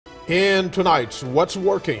In tonight's What's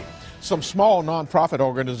Working, some small nonprofit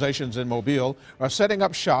organizations in Mobile are setting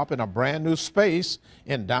up shop in a brand new space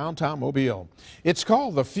in downtown Mobile. It's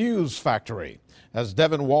called the Fuse Factory. As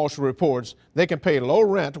Devin Walsh reports, they can pay low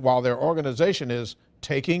rent while their organization is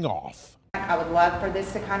taking off. I would love for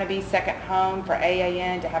this to kind of be second home for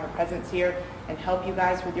AAN, to have a presence here and help you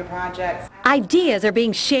guys with your projects. Ideas are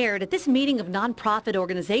being shared at this meeting of nonprofit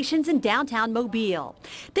organizations in downtown Mobile.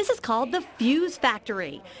 This is called the Fuse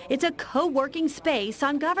Factory. It's a co-working space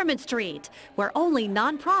on Government Street where only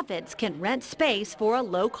nonprofits can rent space for a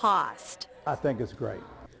low cost. I think it's great.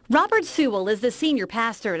 Robert Sewell is the senior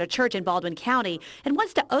pastor at a church in Baldwin County and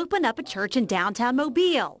wants to open up a church in downtown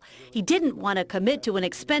Mobile. He didn't want to commit to an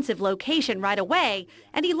expensive location right away,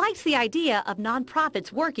 and he likes the idea of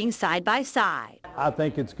nonprofits working side by side. I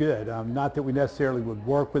think it's good. Not that we necessarily would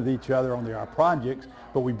work with each other on our projects,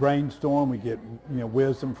 but we brainstorm, we get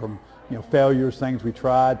wisdom from failures, things we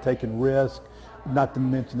tried, taking risks, not to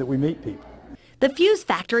mention that we meet people. The Fuse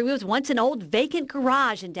Factory was once an old vacant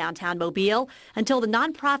garage in downtown Mobile until the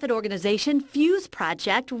nonprofit organization Fuse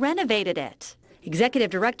Project renovated it. Executive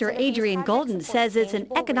Director Adrienne Golden says it's an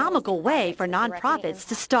economical way for nonprofits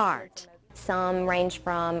to start. Some range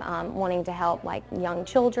from wanting to help like young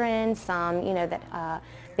children, some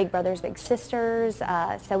Big Brothers, Big Sisters.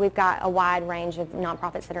 So we've got a wide range of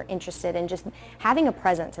nonprofits that are interested in just having a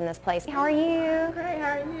presence in this place. How are you? Great,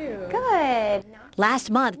 how are you? Good.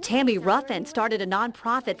 Last month, Tammy Ruffin started a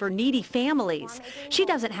nonprofit for needy families. She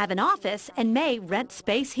doesn't have an office and may rent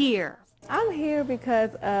space here. I'm here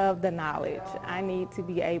because of the knowledge. I need to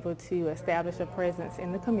be able to establish a presence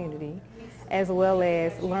in the community, as well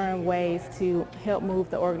as learn ways to help move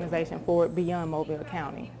the organization forward beyond Mobile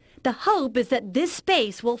County. The hope is that this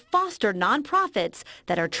space will foster nonprofits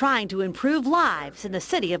that are trying to improve lives in the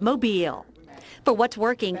city of Mobile. For What's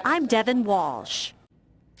Working, I'm Devin Walsh.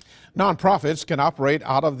 Nonprofits can operate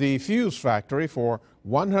out of the Fuse Factory for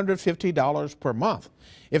 $150 per month.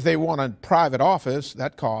 If they want a private office,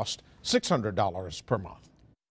 that costs $600 per month.